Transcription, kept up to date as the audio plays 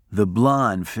The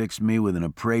blonde fixed me with an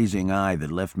appraising eye that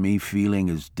left me feeling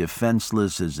as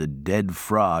defenseless as a dead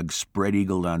frog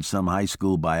spread-eagled on some high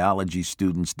school biology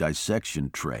student's dissection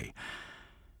tray.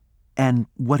 "And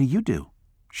what do you do?"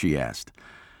 she asked.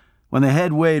 When the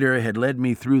head waiter had led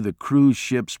me through the cruise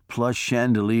ship's plush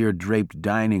chandelier-draped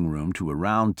dining room to a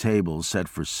round table set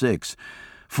for 6,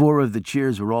 4 of the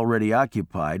chairs were already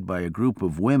occupied by a group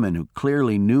of women who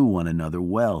clearly knew one another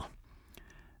well.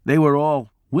 They were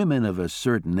all women of a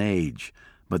certain age,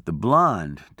 but the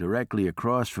blonde, directly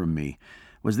across from me,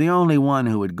 was the only one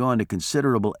who had gone to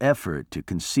considerable effort to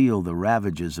conceal the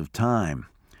ravages of time.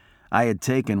 I had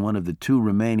taken one of the 2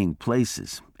 remaining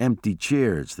places, empty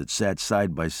chairs that sat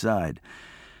side by side.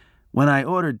 When I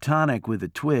ordered tonic with a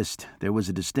twist, there was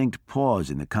a distinct pause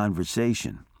in the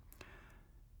conversation.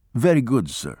 "Very good,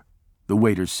 sir," the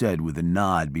waiter said with a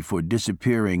nod before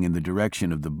disappearing in the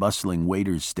direction of the bustling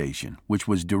waiter's station, which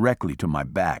was directly to my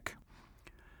back.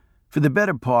 For the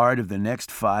better part of the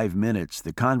next 5 minutes,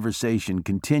 the conversation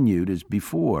continued as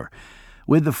before,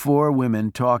 with the 4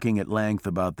 women talking at length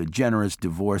about the generous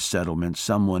divorce settlement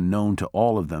someone known to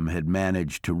all of them had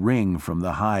managed to wring from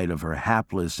the hide of her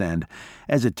hapless and,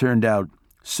 as it turned out,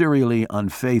 serially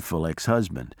unfaithful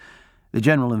ex-husband. The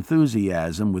general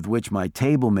enthusiasm with which my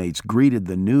table mates greeted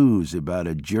the news about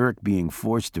a jerk being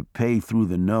forced to pay through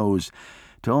the nose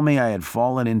told me I had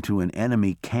fallen into an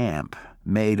enemy camp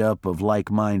made up of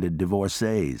like-minded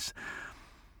divorcees.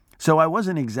 So I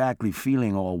wasn't exactly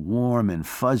feeling all warm and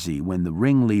fuzzy when the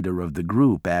ringleader of the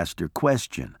group asked her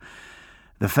question.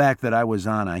 The fact that I was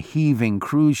on a heaving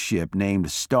cruise ship named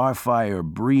Starfire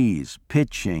Breeze,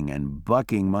 pitching and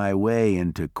bucking my way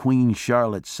into Queen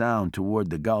Charlotte Sound toward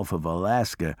the Gulf of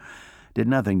Alaska, did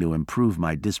nothing to improve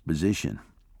my disposition.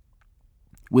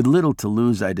 With little to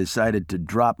lose, I decided to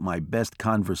drop my best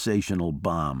conversational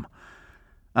bomb.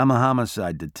 "I'm a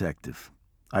homicide detective,"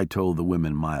 I told the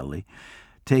women mildly,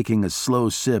 taking a slow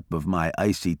sip of my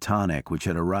icy tonic, which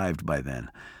had arrived by then.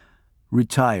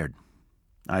 "Retired,"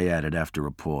 I added after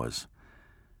a pause.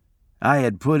 I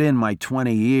had put in my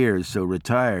 20 years, so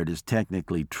retired is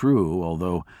technically true,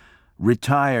 although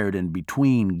retired and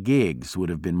between gigs would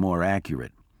have been more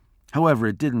accurate. However,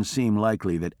 it didn't seem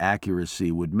likely that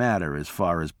accuracy would matter as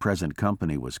far as present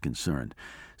company was concerned.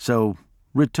 So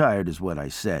retired is what I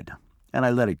said, and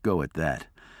I let it go at that.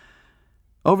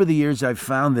 Over the years, I've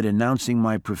found that announcing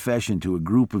my profession to a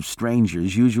group of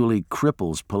strangers usually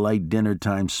cripples polite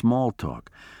dinner-time small talk.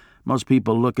 Most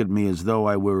people look at me as though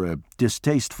I were a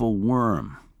distasteful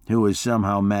worm who has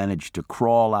somehow managed to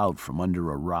crawl out from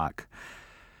under a rock.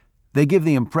 They give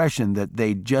the impression that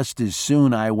they'd just as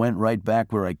soon I went right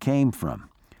back where I came from.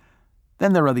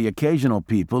 Then there are the occasional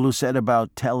people who set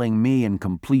about telling me in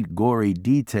complete gory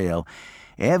detail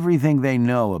everything they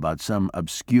know about some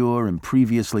obscure and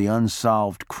previously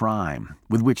unsolved crime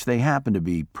with which they happen to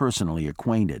be personally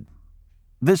acquainted.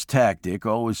 This tactic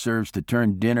always serves to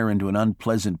turn dinner into an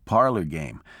unpleasant parlor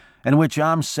game, in which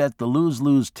I'm set the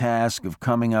lose-lose task of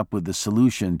coming up with the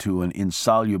solution to an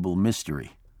insoluble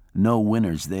mystery. No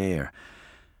winners there.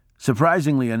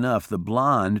 Surprisingly enough, the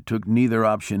blonde took neither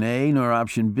option A nor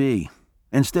option B.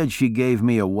 Instead, she gave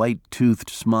me a white-toothed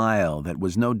smile that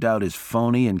was no doubt as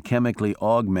phony and chemically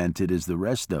augmented as the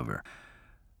rest of her.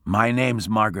 "My name's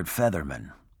Margaret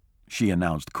Featherman," she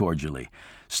announced cordially,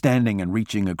 standing and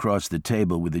reaching across the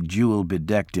table with a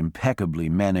jewel-bedecked, impeccably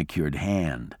manicured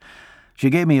hand. She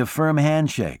gave me a firm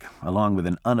handshake, along with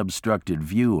an unobstructed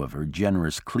view of her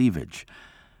generous cleavage.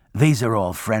 "These are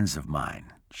all friends of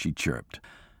mine," she chirped.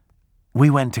 "We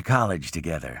went to college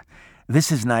together.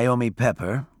 This is Naomi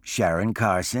Pepper, Sharon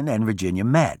Carson, and Virginia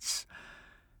Metz."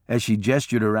 As she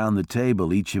gestured around the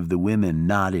table, each of the women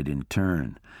nodded in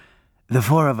turn. "The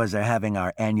 4 of us are having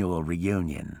our annual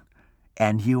reunion."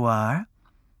 "And you are?"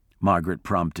 Margaret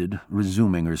prompted,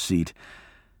 resuming her seat.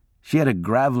 She had a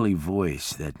gravelly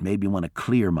voice that made me want to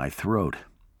clear my throat.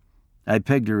 I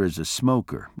pegged her as a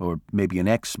smoker, or maybe an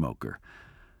ex-smoker.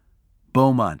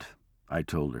 "Beaumont," I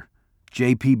told her.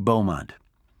 J.P. Beaumont.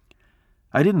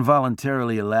 I didn't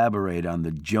voluntarily elaborate on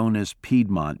the Jonas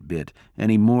Piedmont bit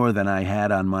any more than I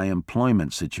had on my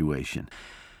employment situation.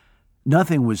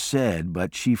 Nothing was said,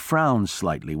 but she frowned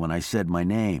slightly when I said my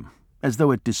name, as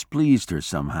though it displeased her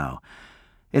somehow.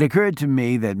 It occurred to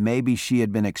me that maybe she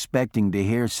had been expecting to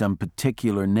hear some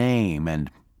particular name,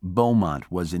 and Beaumont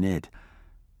wasn't it.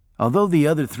 Although the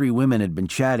other 3 women had been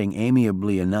chatting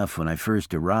amiably enough when I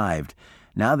first arrived,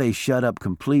 now they shut up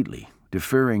completely,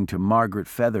 deferring to Margaret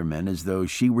Featherman as though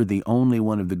she were the only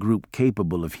one of the group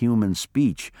capable of human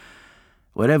speech.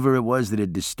 Whatever it was that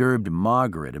had disturbed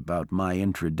Margaret about my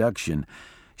introduction,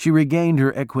 she regained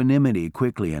her equanimity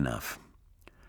quickly enough,